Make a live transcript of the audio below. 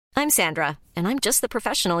I'm Sandra, and I'm just the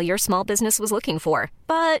professional your small business was looking for.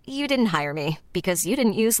 But you didn't hire me because you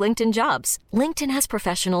didn't use LinkedIn Jobs. LinkedIn has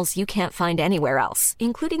professionals you can't find anywhere else,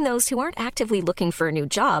 including those who aren't actively looking for a new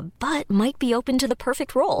job, but might be open to the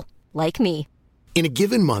perfect role, like me. In a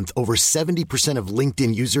given month, over 70% of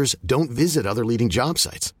LinkedIn users don't visit other leading job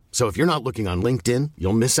sites. So if you're not looking on LinkedIn,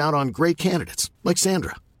 you'll miss out on great candidates like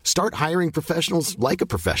Sandra. Start hiring professionals like a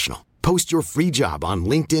professional. Post your free job on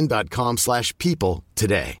linkedin.com/people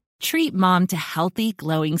today. Treat mom to healthy,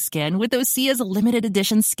 glowing skin with Osea's limited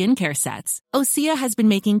edition skincare sets. Osea has been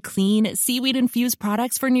making clean, seaweed-infused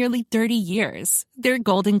products for nearly 30 years. Their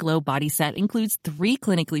Golden Glow body set includes 3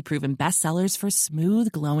 clinically proven bestsellers for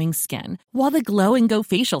smooth, glowing skin, while the Glow and Go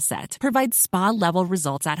facial set provides spa-level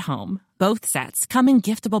results at home. Both sets come in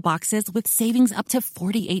giftable boxes with savings up to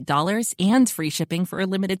 $48 and free shipping for a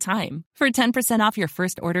limited time. For 10% off your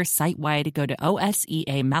first order site-wide, go to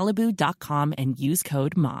OSEAMalibu.com and use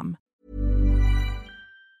code MOM.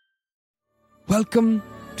 Welcome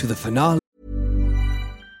to the finale.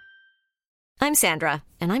 I'm Sandra,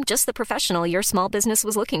 and I'm just the professional your small business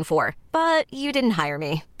was looking for. But you didn't hire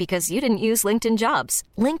me because you didn't use LinkedIn Jobs.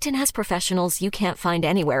 LinkedIn has professionals you can't find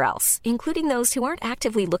anywhere else, including those who aren't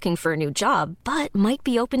actively looking for a new job, but might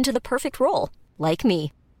be open to the perfect role, like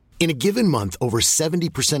me. In a given month, over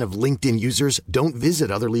 70% of LinkedIn users don't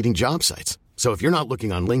visit other leading job sites. So if you're not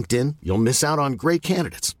looking on LinkedIn, you'll miss out on great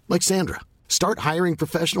candidates like Sandra. Start hiring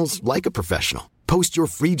professionals like a professional. Post your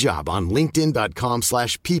free job on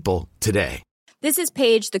linkedin.com/people today. This is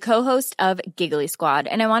Paige, the co-host of Giggly Squad,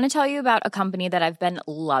 and I want to tell you about a company that I've been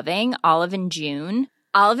loving, Olive & June.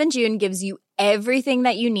 Olive & June gives you everything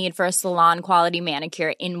that you need for a salon-quality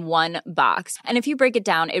manicure in one box. And if you break it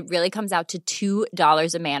down, it really comes out to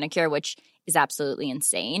 $2 a manicure, which is absolutely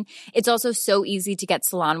insane. It's also so easy to get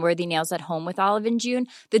salon-worthy nails at home with Olive & June.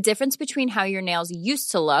 The difference between how your nails used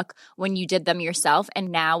to look when you did them yourself and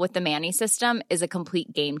now with the Mani system is a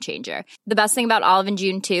complete game changer. The best thing about Olive &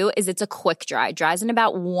 June, too, is it's a quick dry. Dries in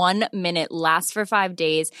about 1 minute, lasts for 5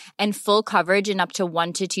 days, and full coverage in up to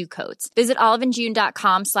 1 to 2 coats. Visit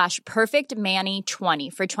oliveandjune.com/perfectmani20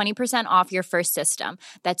 for 20% off your first system.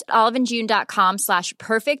 That's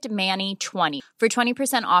oliveandjune.com/perfectmani20 for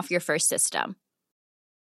 20% off your first system.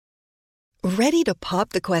 Ready to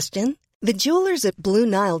pop the question? The jewelers at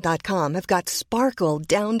BlueNile.com have got sparkle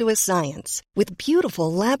down to a science with beautiful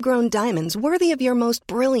lab-grown diamonds worthy of your most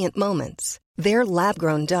brilliant moments. Their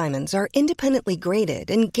lab-grown diamonds are independently graded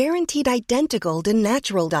and guaranteed identical to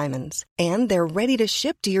natural diamonds, and they're ready to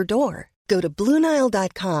ship to your door. Go to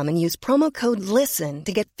BlueNile.com and use promo code LISTEN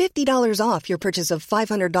to get $50 off your purchase of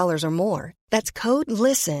 $500 or more. That's code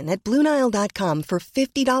LISTEN at BlueNile.com for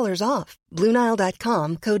 $50 off.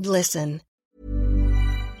 BlueNile.com, code LISTEN.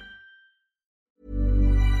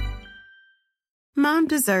 Mom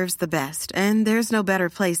deserves the best, and there's no better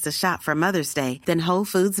place to shop for Mother's Day than Whole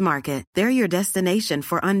Foods Market. They're your destination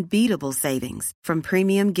for unbeatable savings, from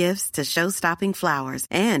premium gifts to show-stopping flowers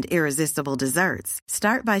and irresistible desserts.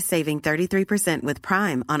 Start by saving 33% with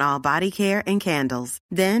Prime on all body care and candles.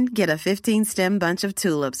 Then get a 15-stem bunch of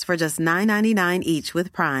tulips for just $9.99 each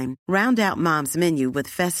with Prime. Round out Mom's menu with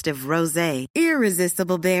festive rosé,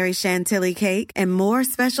 irresistible berry chantilly cake, and more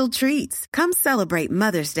special treats. Come celebrate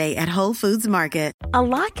Mother's Day at Whole Foods Market. A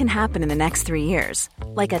lot can happen in the next 3 years.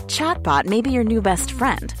 Like a chatbot may be your new best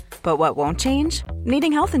friend. But what won't change?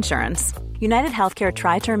 Needing health insurance. United Healthcare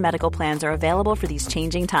Tri-Term Medical Plans are available for these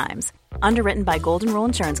changing times. Underwritten by Golden Rule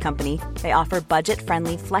Insurance Company, they offer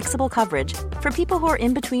budget-friendly, flexible coverage for people who are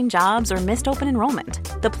in between jobs or missed open enrollment.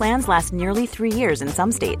 The plans last nearly 3 years in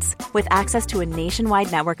some states, with access to a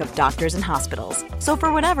nationwide network of doctors and hospitals. So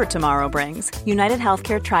for whatever tomorrow brings, United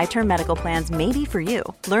Healthcare Tri-Term Medical Plans may be for you.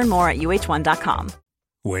 Learn more at uh1.com.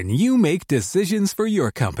 When you make decisions for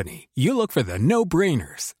your company, you look for the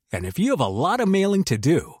no-brainers. And if you have a lot of mailing to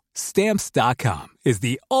do, Stamps.com is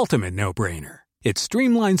the ultimate no-brainer. It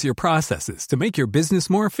streamlines your processes to make your business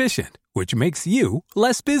more efficient, which makes you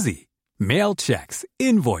less busy. Mail checks,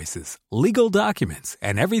 invoices, legal documents,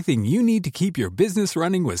 and everything you need to keep your business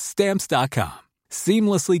running with Stamps.com.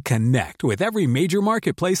 Seamlessly connect with every major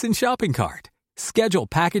marketplace and shopping cart. Schedule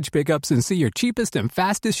package pickups and see your cheapest and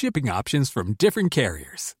fastest shipping options from different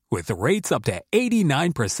carriers, with rates up to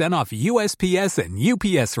 89% off USPS and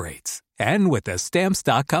UPS rates. And with the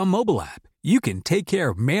Stamps.com mobile app, you can take care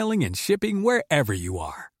of mailing and shipping wherever you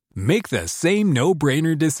are. Make the same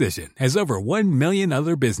no-brainer decision as over 1 million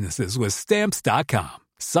other businesses with Stamps.com.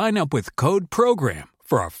 Sign up with code PROGRAM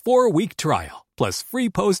for a 4-week trial, plus free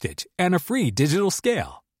postage and a free digital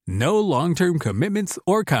scale. No long-term commitments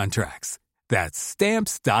or contracts. That's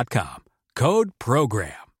Stamps.com. Code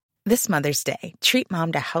PROGRAM. This Mother's Day, treat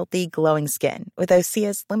mom to healthy, glowing skin with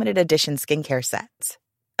Osea's limited edition skincare sets.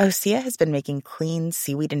 Osea has been making clean,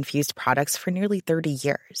 seaweed-infused products for nearly 30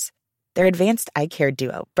 years. Their advanced eye care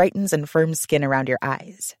duo brightens and firms skin around your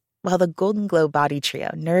eyes, while the Golden Glow Body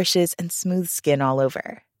Trio nourishes and smooths skin all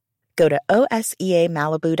over. Go to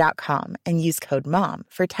OSEAMalibu.com and use code MOM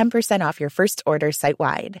for 10% off your first order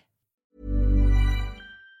site-wide.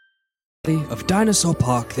 Of Dinosaur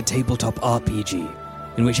Park, the tabletop RPG,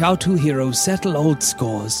 in which our two heroes settle old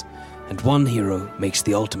scores and one hero makes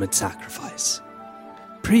the ultimate sacrifice.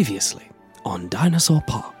 Previously on Dinosaur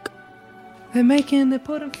Park. They're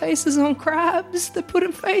putting faces on crabs. They're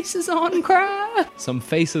putting faces on crabs. Some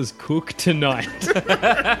faces cook tonight.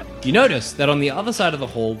 You notice that on the other side of the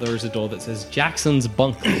hall, there is a door that says Jackson's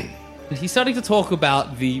Bunker. And he's starting to talk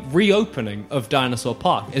about the reopening of Dinosaur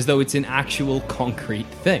Park as though it's an actual concrete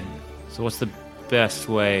thing. So what's the best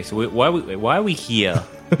way? So why are we here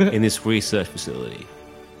in this research facility?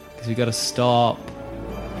 Because we got to stop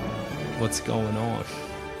what's going on.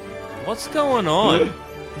 What's going on?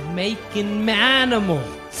 Making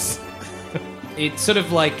manimals. It's sort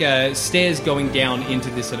of like stairs going down into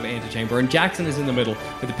this sort of antechamber, and Jackson is in the middle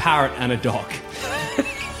with a parrot and a dog.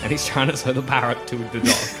 And he's trying to show the parrot to the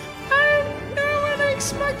dog. I wasn't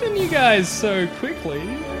expecting you guys so quickly.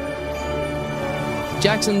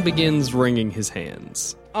 Jackson begins wringing his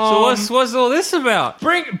hands. So what's all this about?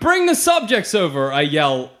 Bring the subjects over, I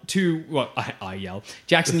yell to... Well, I yell.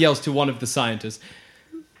 Jackson yells to one of the scientists.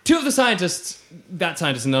 Two of the scientists, that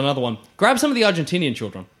scientist and another one, grab some of the Argentinian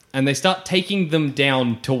children, and they start taking them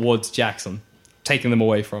down towards Jackson, taking them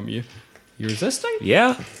away from you. You resisting?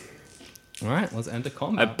 Yeah. All right, let's enter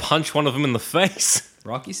combat. I punch one of them in the face.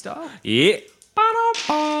 Rocky style? Yeah.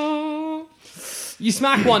 Ba-da-ba. You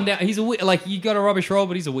smack one down. He's you got a rubbish roll,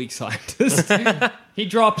 but he's a weak scientist. He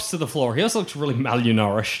drops to the floor. He also looks really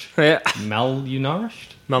malnourished. Yeah.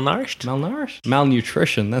 Malnourished? Malnourished?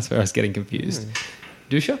 Malnutrition. That's where I was getting confused.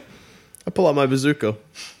 Dusha? I pull out my bazooka.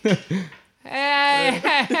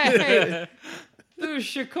 Hey!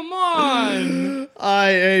 Dusha, come on!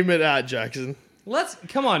 I aim it at Jackson.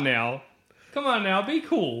 Come on now. Be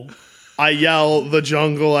cool. I yell, the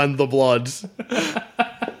jungle and the blood.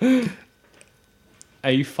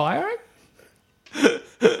 Are you firing?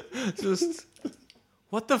 Just...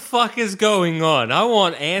 What the fuck is going on? I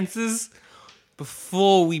want answers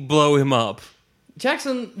before we blow him up.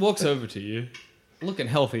 Jackson walks over to you. Looking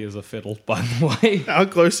healthy as a fiddle, by the way. How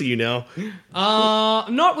close are you now?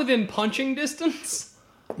 Not within punching distance,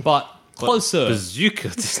 but closer. Bazooka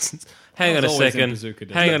distance. Hang on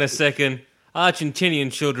a second.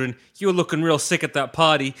 Argentinian children, you were looking real sick at that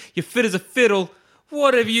party. You're fit as a fiddle.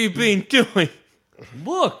 What have you been doing?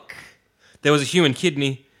 Look. There was a human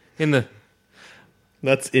kidney in the...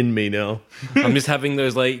 That's in me now. I'm just having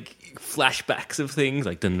those, flashbacks of things,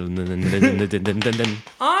 like dun dun dun dun dun dun dun dun dun.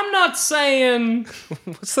 I'm not saying...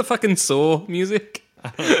 What's the fucking Saw music? I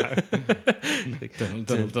don't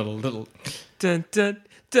know. Dun dun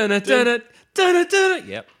dun dun dun dun dun.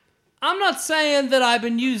 Yep. I'm not saying that I've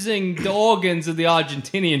been using the organs of the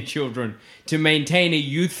Argentinian children to maintain a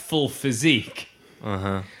youthful physique.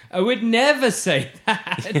 Uh-huh. I would never say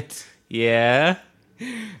that. Yeah.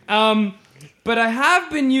 But I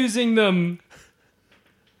have been using them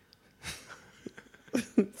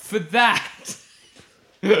for that.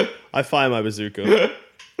 I fire my bazooka.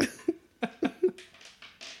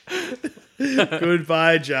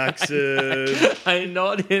 Goodbye, Jackson. I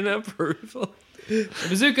nod in approval. The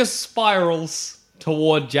bazooka spirals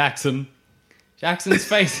toward Jackson. Jackson's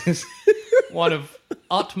face is one of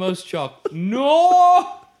utmost shock.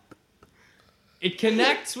 No! It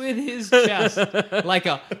connects with his chest like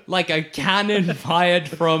a cannon fired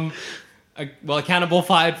from a cannonball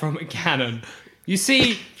fired from a cannon. You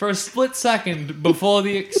see, for a split second before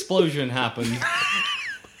the explosion happened,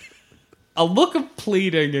 a look of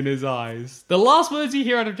pleading in his eyes. The last words you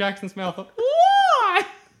hear out of Jackson's mouth are, "Why?"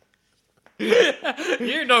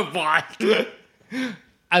 You know why.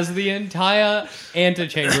 As the entire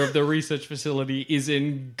antechamber of the research facility is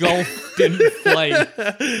engulfed in flames.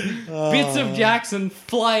 Bits of Jackson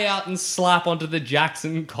fly out and slap onto the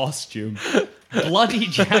Jackson costume. Bloody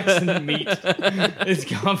Jackson meat is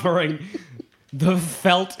covering the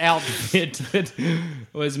felt outfit that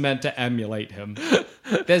was meant to emulate him.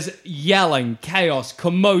 There's yelling, chaos,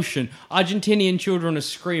 commotion. Argentinian children are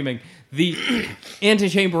screaming. The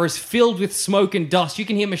antechamber is filled with smoke and dust. You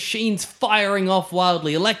can hear machines firing off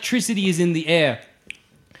wildly. Electricity is in the air.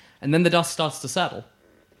 And then the dust starts to settle.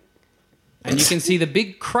 And you can see the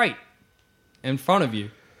big crate in front of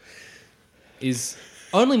you is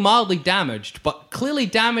only mildly damaged, but clearly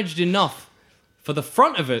damaged enough for the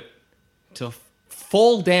front of it to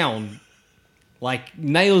fall down like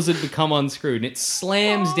nails had become unscrewed, and it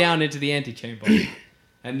slams down into the antechamber.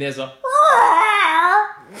 And there's a...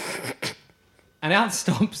 And out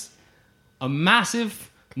stomps a massive,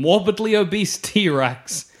 morbidly obese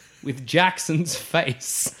T-Rex with Jackson's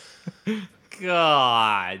face.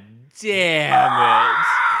 God damn it.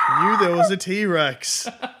 Knew there was a T-Rex.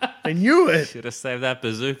 I knew it. Should have saved that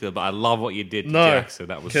bazooka, but I love what you did to No, Jackson.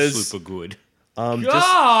 That was 'cause- super good.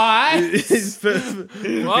 Guys!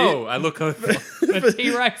 Whoa, I look over. The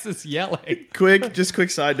T-Rex is yelling. quick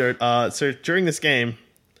side note. So during this game,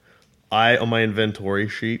 I, on my inventory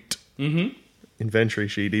sheet, inventory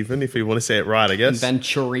sheet even, if you want to say it right, I guess.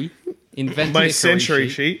 Inventory. My century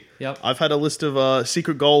sheet. Yep. I've had a list of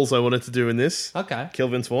secret goals I wanted to do in this. Okay. Kill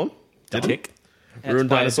Vince Vaughn. Did Tick. Ruin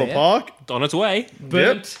That's Dinosaur fair. Park. On its way.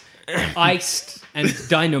 Burnt, iced, and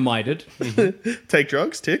dynamited. Take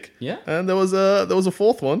drugs. Tick. Yeah. And there was a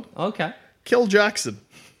fourth one. Okay. Kill Jackson.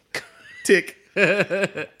 Tick.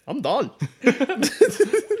 I'm done.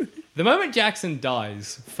 The moment Jackson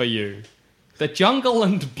dies for you, the jungle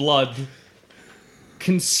and blood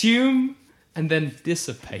consume and then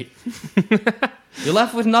dissipate. You're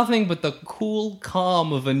left with nothing but the cool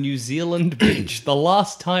calm of a New Zealand beach, the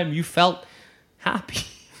last time you felt happy.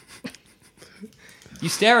 You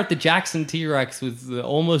stare at the Jackson T-Rex with the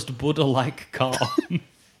almost Buddha-like calm.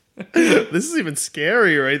 This is even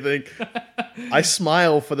scarier, I think. I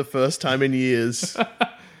smile for the first time in years.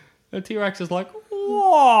 The T-Rex is like,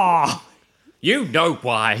 whoa! You know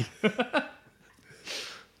why.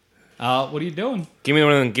 What are you doing? Give me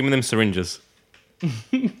one of them. Give me them syringes.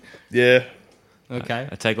 Yeah. Okay.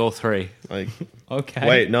 I take all three. Like, Okay.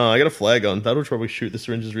 wait, no, I got a flare gun. That'll probably shoot the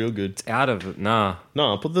syringes real good. Out of it. Nah.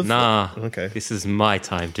 No, put the... Okay. This is my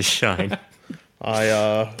time to shine.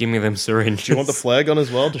 I, Give me them syringes. Do you want the flare gun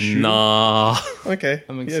as well to shoot? Nah. Okay.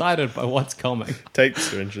 I'm Yeah, excited by what's coming. take the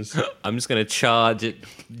syringes. I'm just going to charge at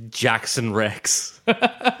Jackson Rex.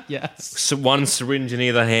 Yes. So one syringe in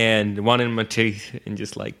either hand, one in my teeth, and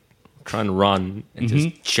just like try and run and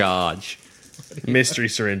just charge. Mystery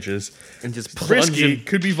syringes. And just plunge Risky. him.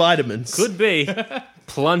 Could be vitamins. Could be.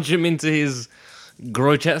 Plunge him into his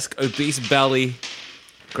grotesque, obese belly.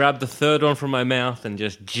 Grab the third one from my mouth and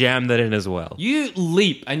just jam that in as well. You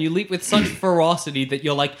leap, and you leap with such ferocity that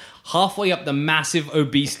you're like halfway up the massive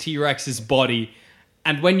obese T-Rex's body.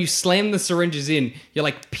 And when you slam the syringes in, you're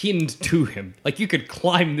like pinned to him. Like you could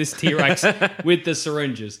climb this T-Rex with the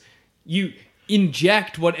syringes. You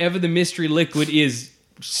inject whatever the mystery liquid is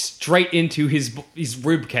straight into his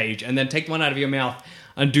rib cage, and then take one out of your mouth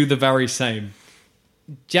and do the very same.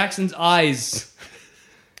 Jackson's eyes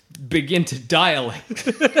begin to dilate.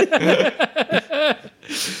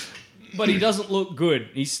 But he doesn't look good.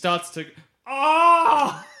 He starts to...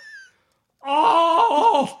 Oh!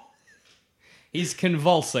 Oh! He's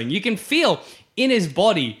convulsing. You can feel in his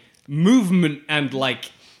body movement and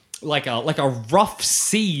like a rough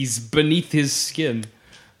seas beneath his skin.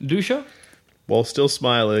 Dusha? While still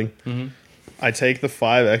smiling, I take the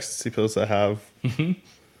 5 ecstasy pills I have,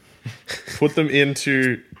 put them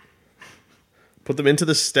into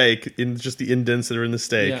the steak, in just the indents that are in the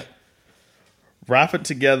steak, Yeah. wrap it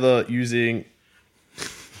together using...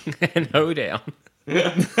 And hoedown.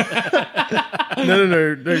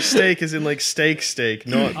 No, steak is in like steak,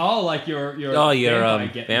 not... Oh, like your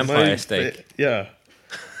vampire steak. Yeah.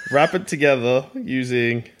 Wrap it together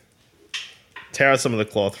using... Tear out some of the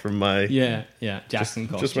cloth from my... Yeah, Jackson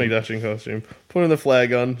costume. Just my Jackson costume. Put in the flare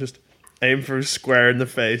gun, just aim for a square in the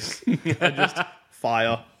face, and just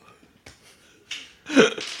fire.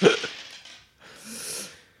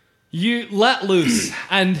 You let loose,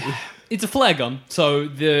 and it's a flare gun, so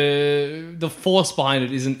the force behind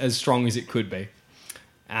it isn't as strong as it could be.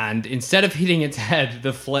 And instead of hitting its head,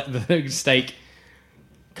 the stake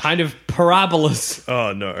kind of parabolas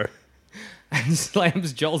Oh, no. and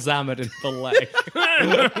slams Joel Zammett in the leg.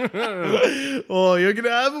 Oh, you're gonna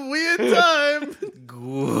have a weird time.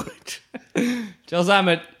 Good. Joel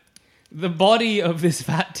Zammett, the body of this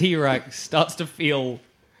fat T-Rex starts to feel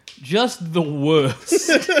just the worst.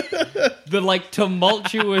 The like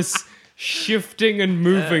tumultuous shifting and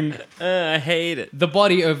moving. I hate it. The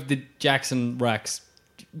body of the Jackson Rex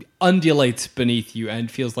undulates beneath you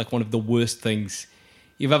and feels like one of the worst things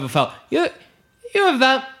you've ever felt. You have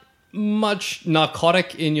that much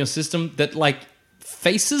narcotic in your system that like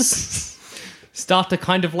faces start to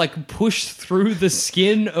kind of like push through the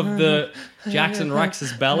skin of the Jackson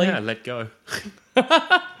Rex's belly. Yeah, let go.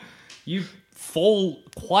 You fall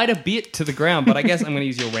quite a bit to the ground, but I guess I'm going to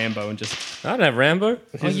use your Rambo and just... I don't have Rambo.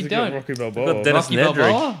 Oh, you don't? Rocky I've got Balboa. Dennis Rocky Nedry.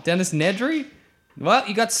 Balboa? Dennis Nedry? Well,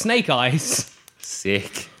 you got Snake Eyes.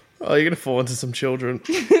 Sick. Oh, you're gonna fall into some children.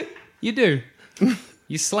 You do.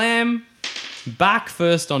 You slam back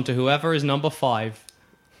first onto whoever is number 5.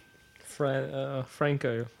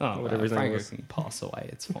 Franco. Oh, whatever his name Franco was. can pass away.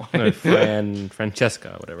 It's fine. No,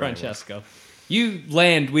 Francesca, whatever. Francesca. You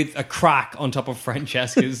land with a crack on top of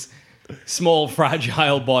Francesca's small,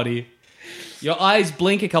 fragile body. Your eyes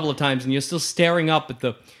blink a couple of times and you're still staring up at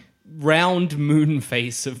the round moon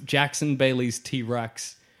face of Jackson Bailey's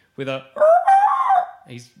T-Rex with a...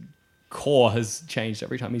 His core has changed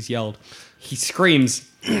every time he's yelled. He screams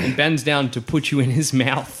and bends down to put you in his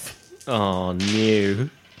mouth. Oh, no.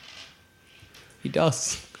 He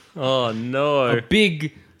does. Oh, no. A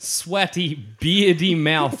big, sweaty, beardy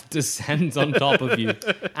mouth descends on top of you.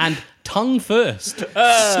 And tongue first,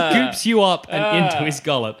 scoops you up and into his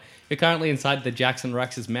gullet. You're currently inside the Jackson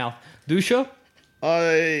Rex's mouth. Dusha,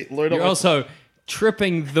 I load up. you're also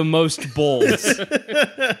tripping the most balls.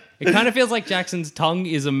 It kind of feels like Jackson's tongue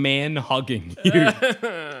is a man hugging you.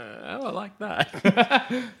 Oh, I like that.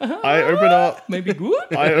 I open up. Maybe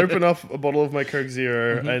good? I open up a bottle of my Coke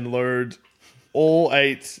Zero and load all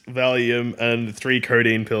 8 Valium and 3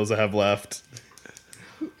 codeine pills I have left.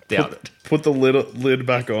 Doubt it. Put the lid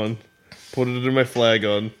back on. Put it in my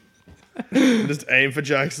flagon. Just aim for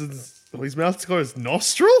Jackson's. His mouth's got his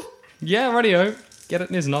nostril? Yeah, radio. Get it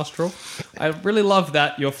in his nostril. I really love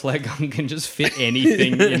that your flare gun can just fit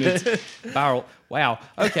anything in its barrel. Wow.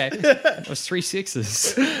 Okay. That was 3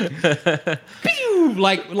 6s. Pew!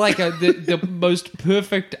 Like the most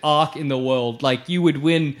perfect arc in the world. Like you would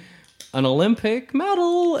win an Olympic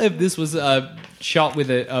medal if this was a shot with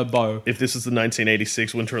a bow. If this was the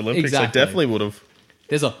 1986 Winter Olympics, Exactly. I definitely would have.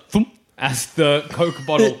 There's a thump as the Coke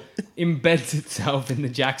bottle embeds itself in the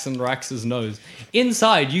Jackson Rex's nose.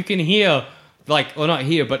 Inside, you can hear, not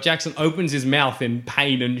hear, but Jackson opens his mouth in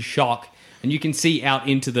pain and shock, and you can see out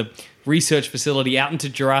into the research facility, out into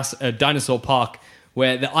Dinosaur Park,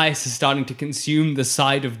 where the ice is starting to consume the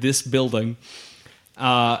side of this building.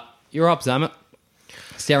 You're up, Zamet.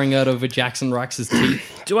 Staring out over Jackson Rex's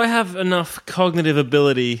teeth. Do I have enough cognitive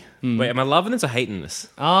ability? Wait, am I loving this or hating this?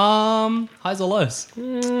 Highs or lows?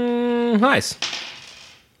 Nice.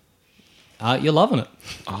 You're loving it.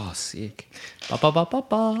 Oh, sick.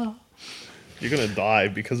 Ba-ba-ba-ba-ba. You're going to die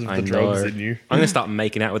because of I the drugs know. in you. I'm going to start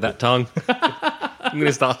making out with that tongue. I'm going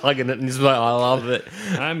to start hugging it and just be like, I love it.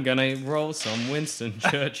 I'm gonna roll some Winston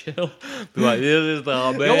Churchill. Be like, this is the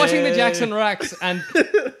best. You're watching the Jackson Rex, and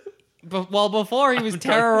before he was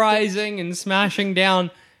terrorizing and smashing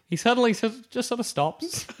down, he suddenly just sort of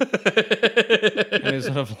stops. And he's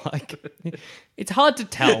sort of like... It's hard to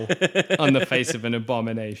tell on the face of an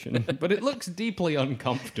abomination, but it looks deeply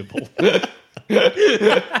uncomfortable. It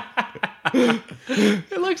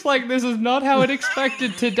looks like this is not how it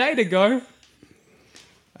expected today to go.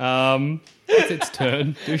 It's its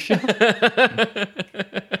turn, Dusha.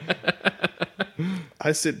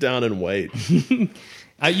 I sit down and wait.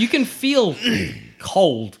 You can feel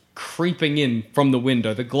cold creeping in from the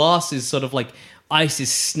window. The glass is sort of like ice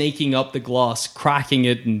is snaking up the glass, cracking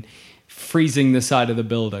it and freezing the side of the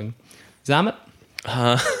building. Zamet?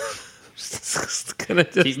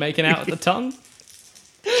 Keep making out with the tongue?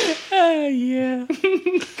 Yeah.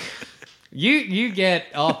 You get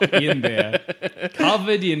up in there,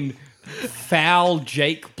 covered in foul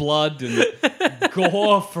Jake blood and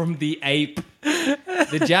gore from the ape.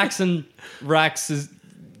 The Jackson Rex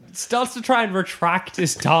starts to try and retract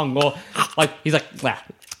his tongue, or he's like,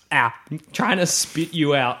 trying to spit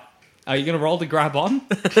you out. Are you going to roll to grab on?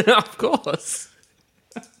 Of course.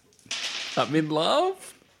 I'm in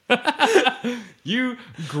love. You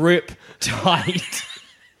grip tight.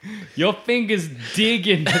 Your fingers dig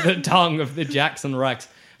into the tongue of the Jackson Rex.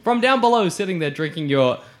 From down below, sitting there drinking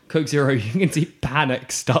your Coke Zero, you can see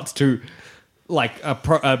panic starts to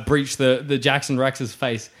breach the Jackson Rex's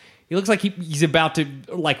face. He looks like he's about to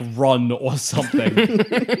run or something.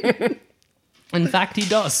 In fact, he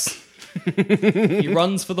does. He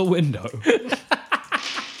runs for the window.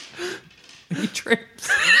 He trips.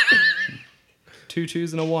 2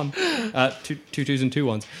 2s and a 1. 2 2s and 2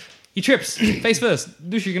 1s. He trips, face first.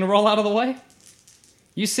 Dush, you gonna roll out of the way?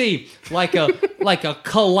 You see, like a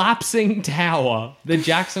collapsing tower, the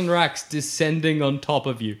Jackson Rex descending on top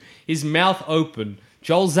of you. His mouth open,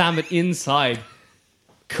 Joel Zamet inside,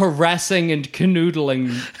 caressing and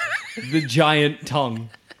canoodling the giant tongue.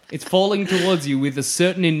 It's falling towards you with a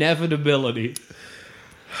certain inevitability.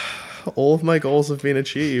 All of my goals have been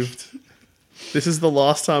achieved. This is the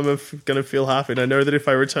last time I'm going to feel happy. And I know that if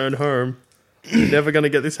I return home, I'm never going to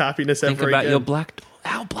get this happiness ever Think about again.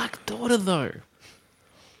 our black daughter, though.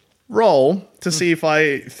 Roll to see if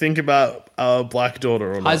I think about our black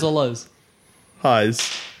daughter or not. Highs or lows?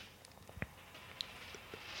 Highs.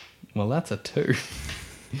 Well, that's a 2.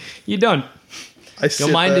 You don't. Your Your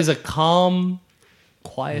mind is a calm,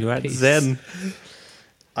 quiet You're at peace. Zen.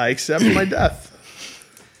 I accept my death.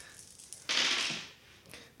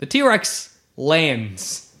 The T-Rex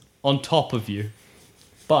lands on top of you,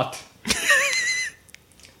 but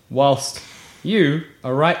whilst you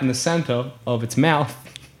are right in the center of its mouth,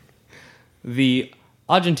 the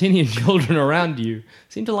Argentinian children around you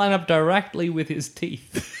seem to line up directly with his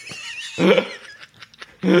teeth.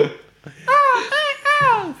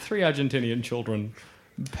 3 Argentinian children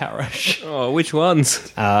perish. Oh, which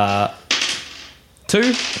ones?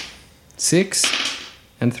 2, 6,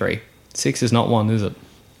 and 3. 6 is not 1, is it?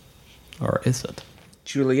 Or is it?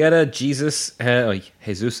 Julieta, Jesus,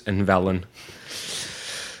 Jesus, and Valen.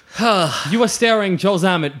 You are staring Joel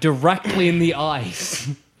Zammett directly in the eyes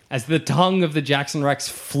as the tongue of the Jackson Rex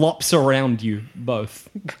flops around you both.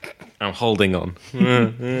 I'm holding on.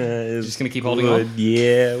 Just going to keep holding on?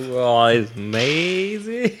 Yeah, well, it's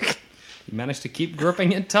amazing. You managed to keep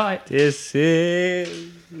gripping it tight. This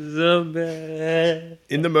is the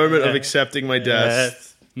best. In the moment of accepting my death,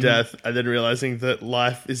 and then realizing that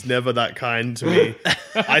life is never that kind to me,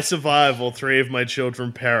 I survive while 3 of my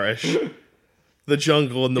children perish. The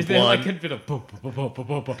jungle and the Is there blood. like a bit of...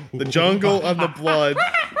 The jungle and the blood.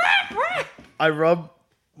 I rub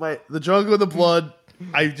the jungle and the blood.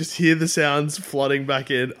 I just hear the sounds flooding back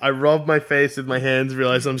in. I rub my face with my hands,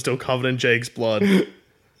 realize I'm still covered in Jake's blood.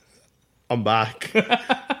 I'm back.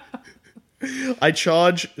 I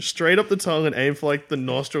charge straight up the tongue and aim for like the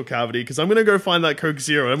nostril cavity because I'm gonna go find that Coke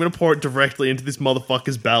Zero and I'm gonna pour it directly into this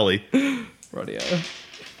motherfucker's belly. Rodeo.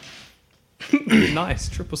 Nice,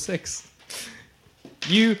 666.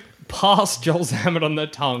 You pass Joel Zammett on the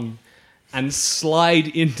tongue and slide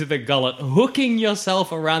into the gullet, hooking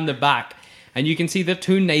yourself around the back. And you can see the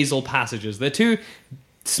 2 nasal passages. They're too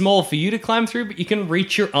small for you to climb through, but you can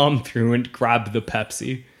reach your arm through and grab the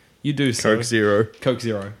Pepsi. You do so. Coke Zero. Coke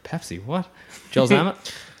Zero. Pepsi, what? Joel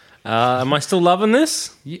Zammett? Am I still loving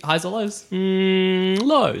this? Highs or lows?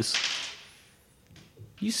 Lows.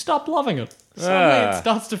 You stop loving it. Suddenly it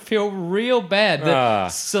starts to feel real bad. The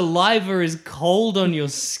saliva is cold on your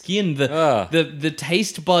skin. The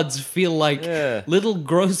taste buds feel like little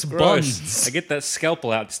gross buns. I get that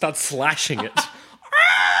scalpel out, start slashing it.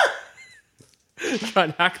 Try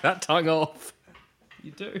and hack that tongue off.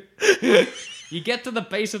 You do. You get to the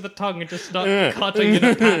base of the tongue and just start cutting in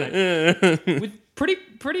a panic. With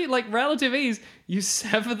pretty like relative ease, you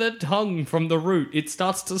sever the tongue from the root. It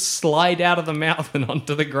starts to slide out of the mouth and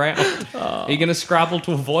onto the ground. Are you going to scrabble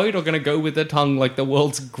to avoid or going to go with the tongue like the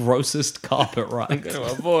world's grossest carpet rug? I'm going to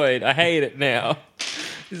avoid. I hate it now.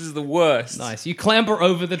 This is the worst. Nice. You clamber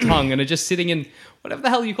over the tongue and are just sitting in whatever the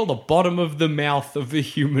hell you call the bottom of the mouth of a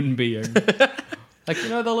human being. Like, you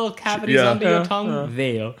know the little cavities under your tongue?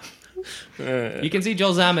 There. You can see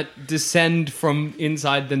Joel Zammett descend from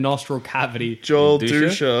inside the nostril cavity. Joel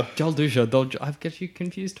Dusha. Joel Dusha. I've got you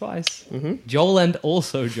confused twice. Joel and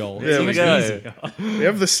also Joel. There we go. We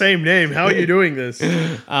have the same name. How are you doing this?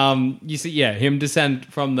 You see, him descend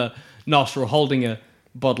from the nostril holding a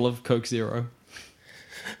bottle of Coke Zero.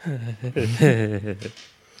 What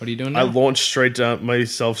are you doing now? I launch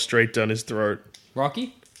myself straight down his throat.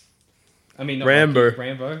 Rocky? I mean, not Rambo. Rocky,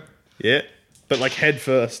 Rambo. Yeah. But like head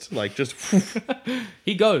first, like just.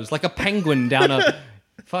 He goes like a penguin down a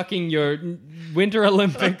fucking your Winter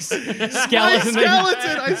Olympics skeleton.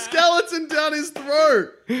 I skeleton down his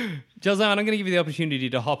throat. Joel, I'm going to give you the opportunity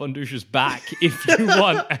to hop on Dusha's back if you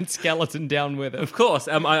want and skeleton down with him. Of course.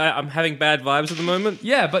 I'm having bad vibes at the moment.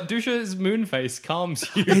 Yeah, but Dusha's moon face calms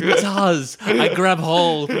you. It does. I grab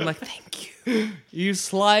hold. I'm like, thank you. You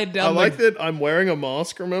slide down. I like that I'm wearing a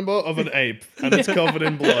mask, remember, of an ape, and it's covered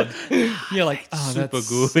in blood. You're like, super that's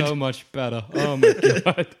good. So much better. Oh my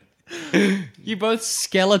god. You both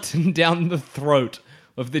skeleton down the throat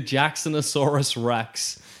of the Jacksonosaurus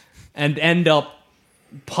Rex and end up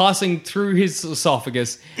passing through his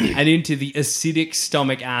esophagus and into the acidic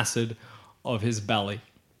stomach acid of his belly.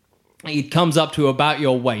 It comes up to about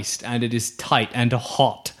your waist, and it is tight and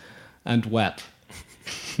hot and wet.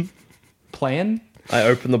 Plan? I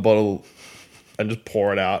open the bottle and just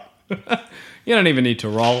pour it out. You don't even need to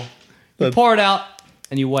roll. You pour it out,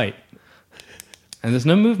 and you wait. And there's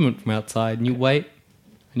no movement from outside, and you wait,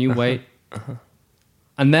 and you wait.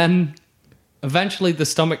 And then, eventually, the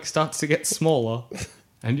stomach starts to get smaller,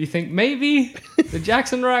 and you think, maybe the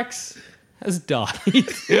Jackson Rex has died.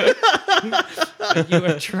 You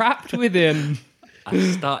are trapped within. I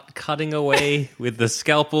start cutting away with the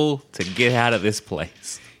scalpel to get out of this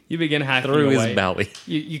place. You begin hacking through away. his belly.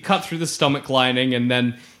 You cut through the stomach lining, and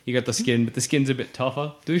then You got the skin, but the skin's a bit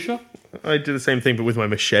tougher. Dusha? I do the same thing, but with my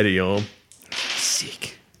machete arm.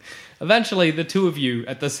 Sick. Eventually, the two of you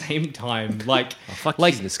at the same time, like... Oh, fuck,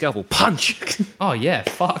 like using the scalpel. Punch! Oh, yeah,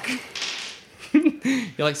 fuck.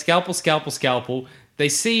 You're like, scalpel, scalpel, scalpel. They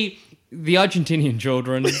see the Argentinian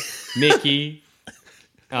children, Mickey...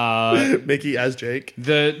 Mickey as Jake.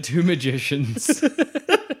 The two magicians.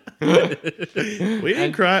 We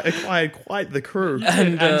acquired quite the crew.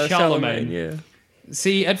 And Charlemagne. Yeah.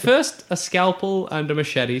 See, at first, a scalpel and a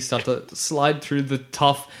machete start to slide through the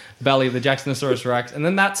tough belly of the Jacksanosaurus Rex, and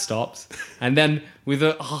then that stops. And then, with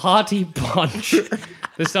a hearty punch,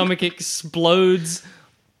 the stomach explodes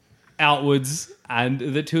outwards, and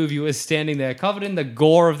the two of you are standing there, covered in the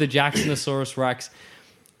gore of the Jacksanosaurus Rex.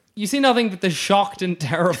 You see nothing but the shocked and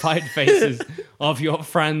terrified faces of your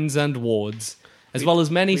friends and wards, as well as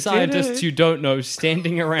many scientists you don't know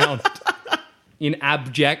standing around in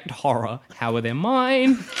abject horror. How are their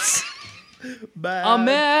minds? A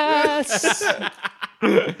mess.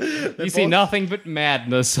 You see nothing but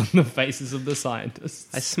madness on the faces of the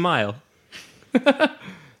scientists. I smile.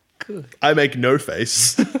 Good. I make no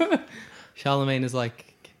face. Charlemagne is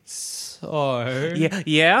like, so...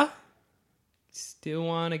 Yeah? Still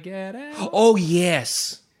want to get out? Oh,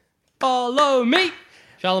 yes. Follow me.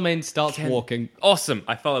 Charlemagne starts walking. Awesome.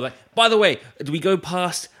 I follow that. By the way, do we go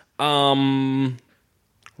past roller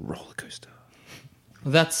coaster?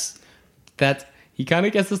 He kind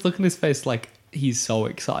of gets this look on his face like he's so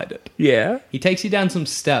excited. Yeah. He takes you down some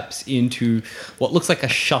steps into what looks like a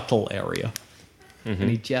shuttle area. And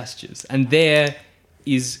he gestures. And there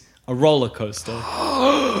is a roller coaster.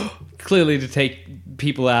 Clearly to take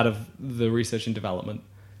people out of the research and development.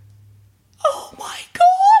 Oh my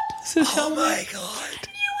god! Says Charlemagne. Oh my god.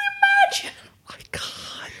 Can you imagine? I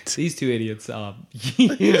can't. These two idiots are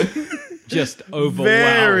just overwhelmed.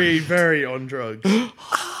 Very, very on drugs.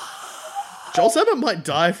 Joel Semmer might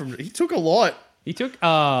die from... He took a lot. He took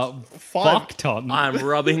fuck ton. I'm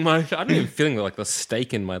rubbing my... I'm not even feeling like the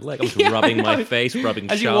steak in my leg. I'm just rubbing my face, rubbing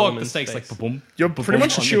As you walk, the Charlemagne's steak's face. like boom. You're pretty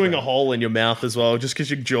much chewing a hole in your mouth as well, just because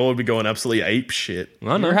your jaw would be going absolutely ape shit.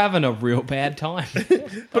 I know. You're having a real bad time.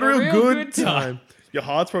 But a real good time. Your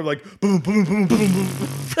heart's probably like boom, boom, boom, boom,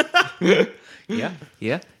 boom. Yeah.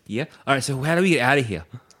 All right, so how do we get out of here?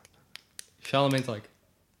 Charlemagne's like,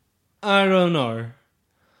 I don't know.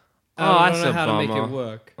 I don't know how to make it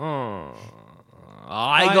work. Oh,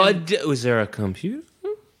 was there a computer?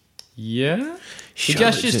 Yeah. He Show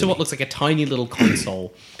gestures it to me. what looks like a tiny little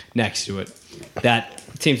console next to it that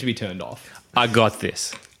seems to be turned off. I got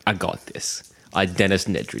this. I Dennis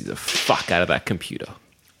Nedry the fuck out of that computer.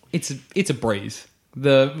 It's a breeze.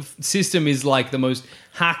 The system is like the most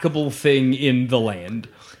hackable thing in the land.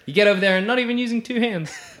 You get over there and not even using two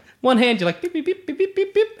hands. One hand, you're like beep, beep, beep, beep, beep,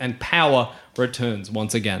 beep, beep, and power returns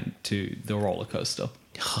once again to the roller coaster.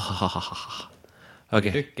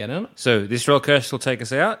 Okay. Get in it. So this roller coaster will take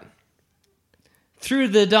us out? Through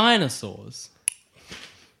the dinosaurs.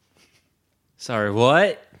 Sorry,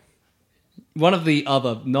 what? One of the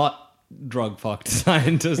other, not drug-fucked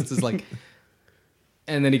scientists is like...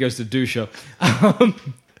 and then he goes to Dusha.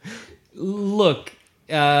 Look,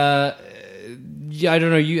 yeah, I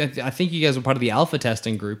don't know. I think you guys were part of the alpha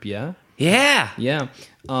testing group, yeah? Yeah. Yeah.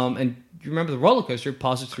 And you remember the roller coaster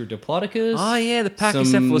passes through Diplodocus. Oh, yeah, the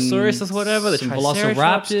Pachycephalosaurus or whatever. Some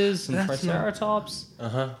Triceratops. Velociraptors, some Triceratops.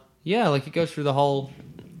 Yeah, like it goes through the whole...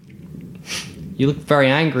 You look very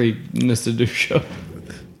angry, Mr. Dusha.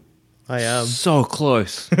 I am. So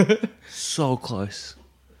close. So close.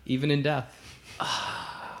 Even in death.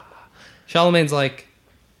 Charlemagne's like,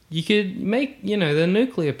 you could make, the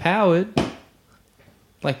nuclear powered.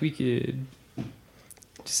 Like, we could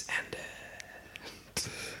just end it.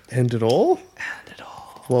 End it all? End it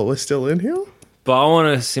all. Well, we're still in here? But I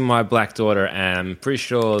want to see my black daughter, and I'm pretty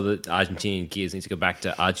sure that Argentinian kids need to go back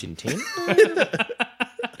to Argentina.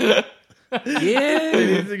 Yeah. They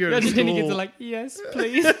need to go to Argentinian kids school. are like, yes,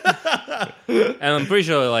 please. And I'm pretty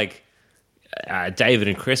sure, like, David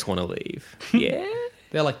and Chris want to leave. Yeah.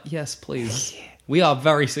 They're like, yes, please. We are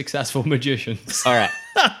very successful magicians. All right.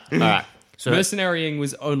 So Mercenarying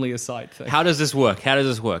was only a side thing. how does this work? You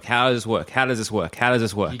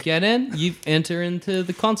get in, you enter into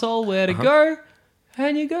the console, where to go,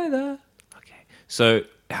 and you go there. Okay. So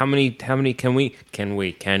how many can we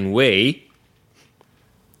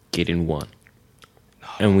get in one? No.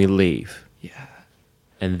 And we leave. Yeah.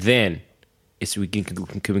 And then can we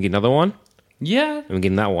get another one? Yeah, And we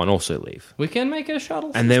get that one also leave. we can make it a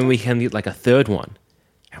shuttle. And then we can get like a third one.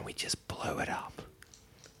 And we just blow it up.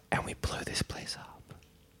 And we blow this place up.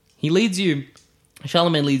 He leads you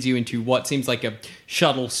Charlemagne leads you into what seems like a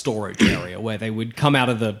shuttle storage area where they would come out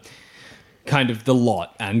of the kind of the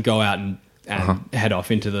lot and go out and head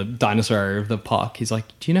off into the dinosaur area of the park. He's like,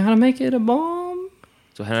 do you know how to make it a bomb?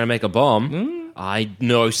 So how to make a bomb? I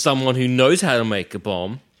know someone who knows how to make a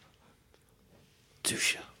bomb.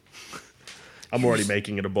 Dusha. I'm already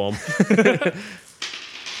making it a bomb.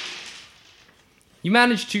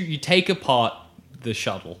 You take apart the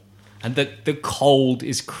shuttle, and the cold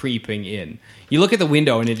is creeping in. You look at the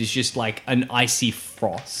window, and it is just like an icy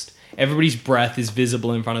frost. Everybody's breath is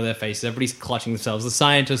visible in front of their faces. Everybody's clutching themselves. The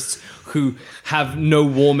scientists who have no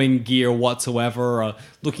warming gear whatsoever are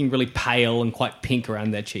looking really pale and quite pink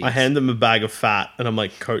around their cheeks. I hand them a bag of fat, and I'm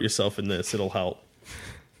like, coat yourself in this. It'll help.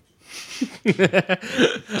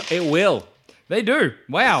 It will. They do.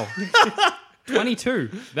 Wow. 22.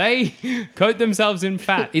 They coat themselves in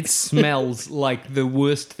fat. It smells like the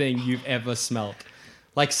worst thing you've ever smelt.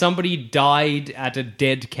 Like somebody died at a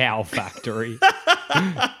dead cow factory.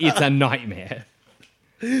 It's a nightmare.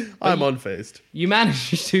 I'm unfazed. You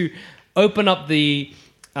manage to open up the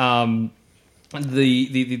roller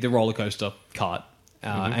coaster cart,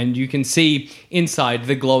 and you can see inside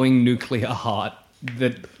the glowing nuclear heart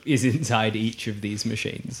that is inside each of these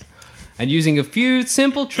machines. And using a few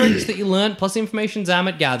simple tricks that you learned, plus information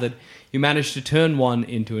Zamet gathered, you managed to turn one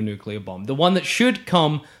into a nuclear bomb. The one that should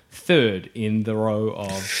come third in the row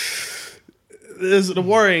of... There's a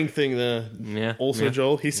worrying thing there. Yeah. Also,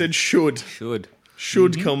 Joel, he said should.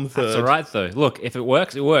 Should Come third. That's all right, though. Look, if it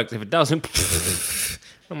works, it works. If it doesn't,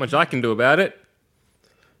 not much I can do about it.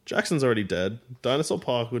 Jackson's already dead. Dinosaur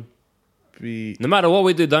Park would be... No matter what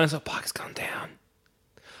we do, Dinosaur Park's gone down.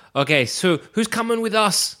 Okay, so who's coming with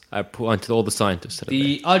us? I point to all the scientists.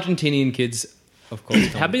 The Argentinian kids, of course.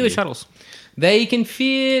 How big are the shuttles? They can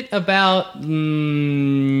fit about,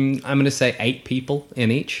 I'm going to say 8 people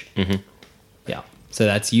in each. Mm-hmm. Yeah. So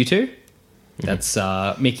that's you two. That's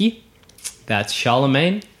Mickey. That's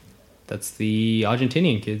Charlemagne. That's the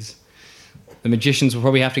Argentinian kids. The magicians will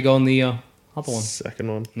probably have to go on the other one.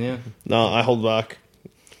 Second one. Yeah. No, I hold back.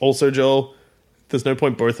 Also, Joel, there's no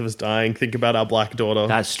point both of us dying. Think about our black daughter.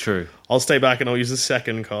 That's true. I'll stay back and I'll use the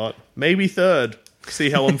second cart. Maybe third. See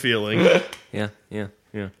how I'm feeling. Yeah. Yeah.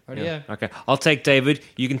 Okay, I'll take David.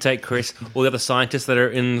 You can take Chris. All the other scientists that are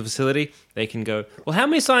in the facility, they can go. Well, how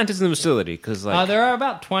many scientists in the facility? Because there are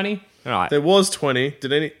about 20. All right. There was 20.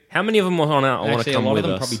 Did any? How many of them want to come with us? Actually, a lot of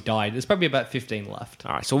them probably died. There's probably about 15 left.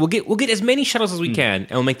 All right, so we'll get as many shuttles as we can,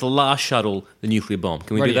 and we'll make the last shuttle the nuclear bomb.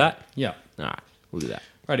 Can we do that? Yeah. All right, we'll do that.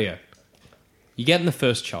 Radio. You get in the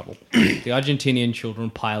first shuttle. The Argentinian children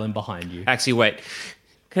pile in behind you. Actually, wait.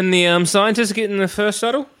 Can the scientists get in the first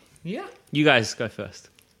shuttle? Yeah. You guys go first.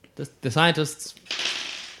 The scientists,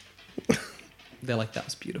 they're like, that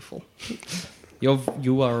was beautiful.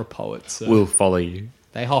 You are a poet, so We'll follow you.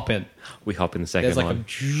 they hop in. We hop in the second There's like one.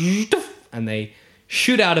 and they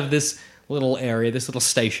shoot out of this little area, this little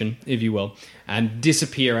station, if you will, and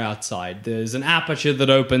disappear outside. There's an aperture that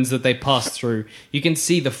opens that they pass through. You can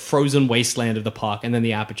see the frozen wasteland of the park, and then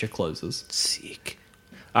the aperture closes. Sick.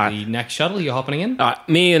 All right. The next shuttle, you're hopping in? All right,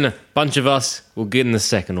 me and a bunch of us will get in the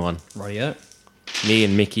second one. Rightio. Me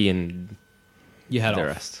and Mickey and You head the off.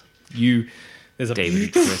 rest. There's a David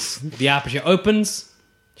and Chris. The aperture opens,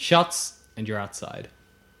 shuts, and you're outside.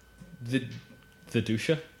 The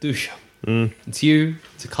Dusha? Dusha. It's you,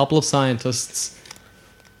 it's a couple of scientists,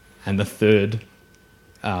 and the third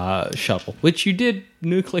shuttle, which you did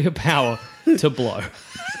nuclear power to blow.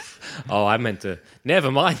 Oh, I meant to.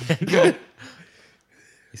 Never mind.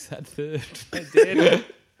 Is that third? I did.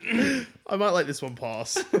 I might let this one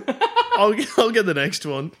pass. I'll get the next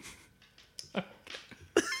one.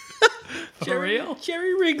 For real?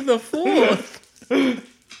 Jerry rig the fourth.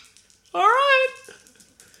 All right.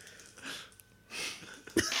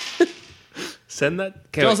 Send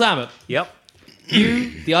that. Joel Zamet. Yep. You,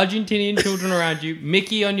 the Argentinian children around you,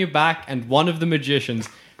 Mickey on your back, and one of the magicians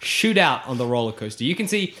shoot out on the roller coaster. You can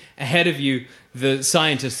see ahead of you the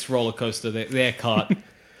scientists' roller coaster, their cart,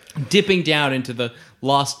 dipping down into the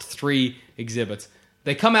last 3 exhibits.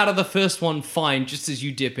 They come out of the first one fine just as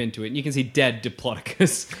you dip into it, and you can see dead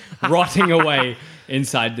Diplodocus rotting away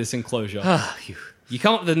inside this enclosure. You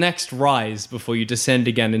come up the next rise before you descend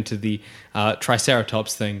again into the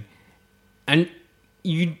Triceratops thing, and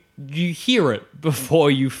you hear it before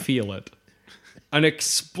you feel it. An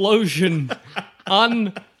explosion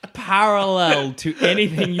unparalleled to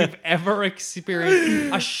anything you've ever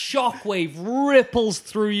experienced. A shockwave ripples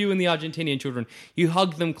through you and the Argentinian children. You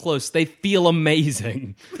hug them close. They feel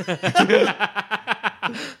amazing.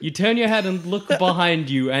 You turn your head and look behind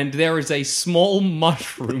you, and there is a small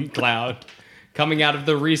mushroom cloud coming out of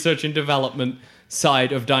the research and development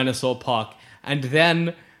side of Dinosaur Park, and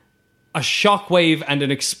then a shockwave and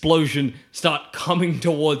an explosion start coming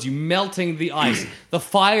towards you, melting the ice. The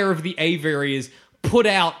fire of the aviary is put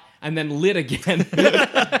out and then lit again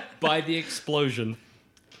by the explosion.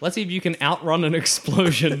 Let's see if you can outrun an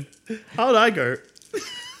explosion. How'd I go?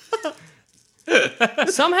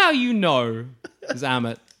 Somehow you know,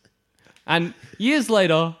 Zamet. And years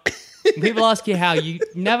later, people ask you how, you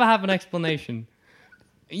never have an explanation.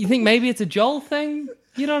 You think maybe it's a Joel thing?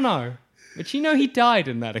 You don't know. But you know he died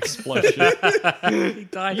in that explosion. He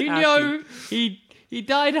died You happy. know he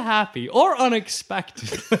died happy or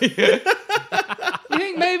unexpectedly. You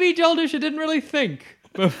think maybe Joel Dusha didn't really think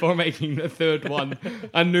before making the third one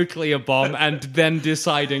a nuclear bomb and then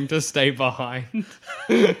deciding to stay behind?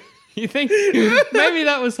 You think maybe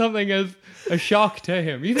that was something as a shock to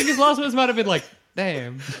him? You think his last words might have been like,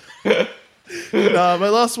 damn. My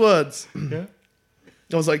last words. Yeah.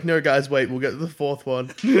 I was like, no, guys, wait, we'll get to the fourth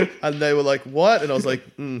one. And they were like, what? And I was like,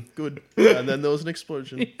 good. And then there was an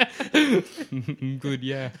explosion. Good,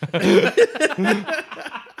 yeah.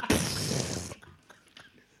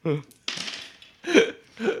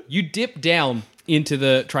 You dip down into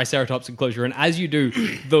the Triceratops enclosure, and as you do,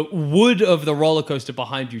 the wood of the roller coaster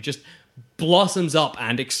behind you just blossoms up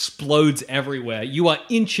and explodes everywhere. You are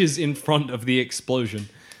inches in front of the explosion.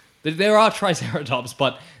 There are Triceratops,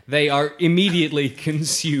 but they are immediately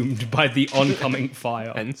consumed by the oncoming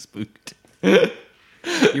fire. And spooked.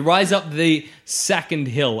 You rise up the second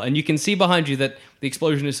hill, and you can see behind you that the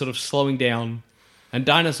explosion is sort of slowing down. And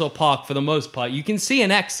Dinosaur Park, for the most part, you can see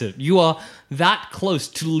an exit. You are that close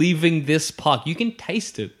to leaving this park. You can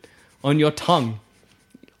taste it on your tongue,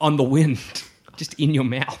 on the wind, just in your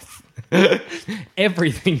mouth.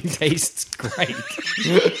 Everything tastes great.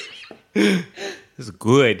 This is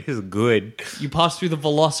good. This is good. You pass through the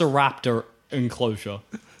Velociraptor enclosure.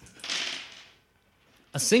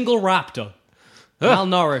 A single raptor,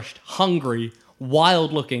 malnourished, hungry,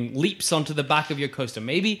 wild-looking, leaps onto the back of your coaster.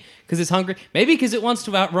 Maybe because it's hungry. Maybe because it wants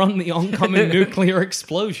to outrun the oncoming nuclear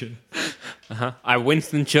explosion. I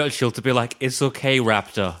Winston Churchill to be like, it's okay,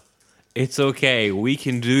 Raptor. It's okay. We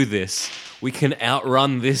can do this. We can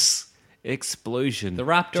outrun this explosion. The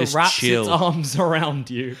raptor Just wraps chill. its arms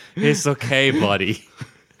around you It's okay, buddy.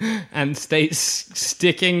 and stays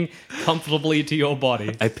sticking comfortably to your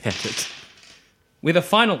body. I pet it. With a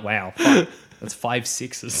final... Wow. Fuck. That's 5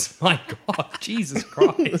 6s. My God. Jesus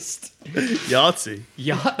Christ. Yahtzee.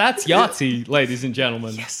 Yeah, that's Yahtzee, ladies and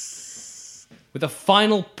gentlemen. Yes. With a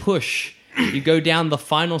final push, you go down the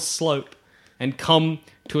final slope and come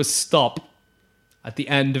to a stop at the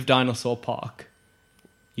end of Dinosaur Park.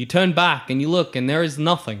 You turn back and you look, and there is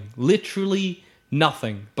nothing. Literally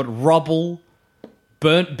nothing but rubble,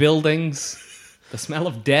 burnt buildings. The smell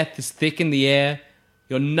of death is thick in the air.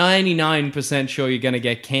 You're 99% sure you're going to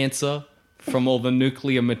get cancer from all the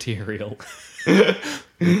nuclear material.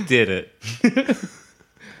 Did it.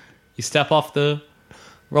 You step off the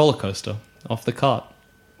roller coaster, off the cart.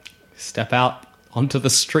 Step out onto the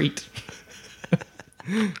street.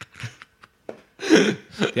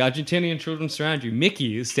 The Argentinian children surround you.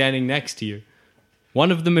 Mickey is standing next to you.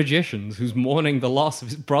 One of the magicians who's mourning the loss of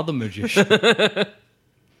his brother magician.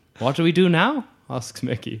 What do we do now? Asks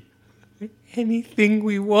Mickey. Anything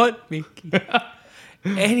we want, Mickey.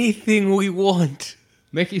 Anything we want.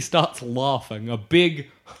 Mickey starts laughing. A big...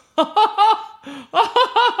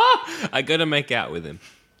 I gotta make out with him.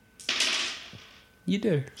 You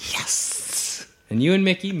do. Yes. And you and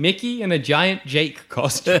Mickey in a giant Jake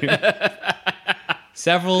costume.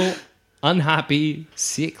 Several unhappy,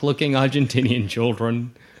 sick-looking Argentinian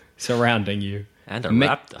children surrounding you. And a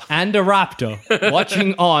raptor. And a raptor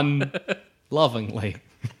watching on lovingly.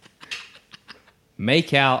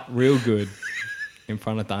 Make out real good in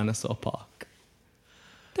front of Dinosaur Park.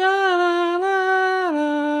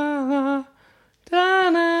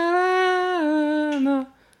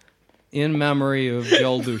 In memory of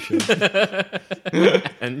Joel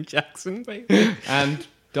Dusha. And Jackson Bailey. And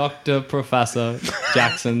Dr. Professor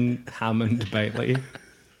Jackson Hammond Bailey.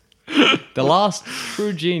 The last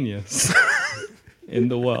true genius in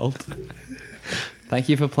the world. Thank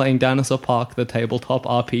you for playing Dinosaur Park, the tabletop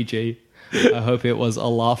RPG. I hope it was a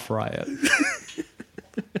laugh riot.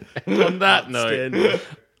 On that note,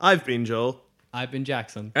 I've been Joel. I've been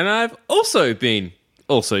Jackson. and I've also been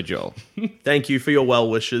Joel. Thank you for your well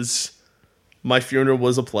wishes. My funeral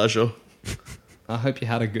was a pleasure. I hope you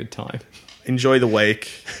had a good time. Enjoy the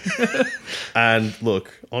wake. And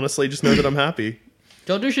look, honestly, just know that I'm happy.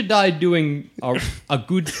 Joel Dusha died doing a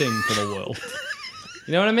good thing for the world.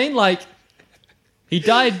 You know what I mean? Like, he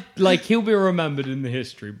died, like, he'll be remembered in the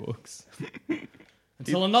history books.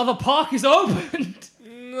 Until another park is opened.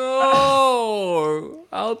 No,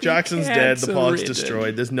 I'll be Jackson's dead. The park's cancer-ridden.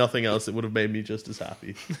 destroyed. There's nothing else that would have made me just as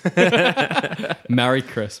happy. Merry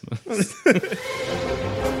Christmas.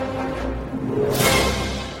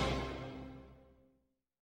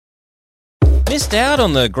 Missed out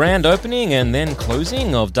on the grand opening and then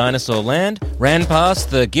closing of Dinosaur Land? Ran past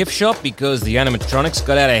the gift shop because the animatronics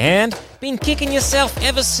got out of hand? Been kicking yourself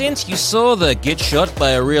ever since you saw the Get Shot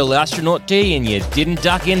by a Real Astronaut tee and you didn't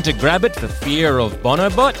duck in to grab it for fear of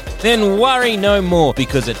Bonobot? Then worry no more,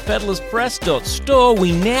 because at peddlerspress.store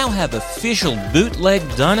we now have official bootleg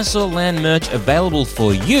Dinosaur Land merch available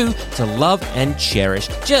for you to love and cherish.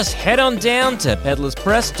 Just head on down to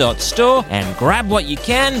peddlerspress.store and grab what you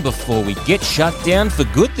can before we get shut down for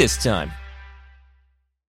good this time.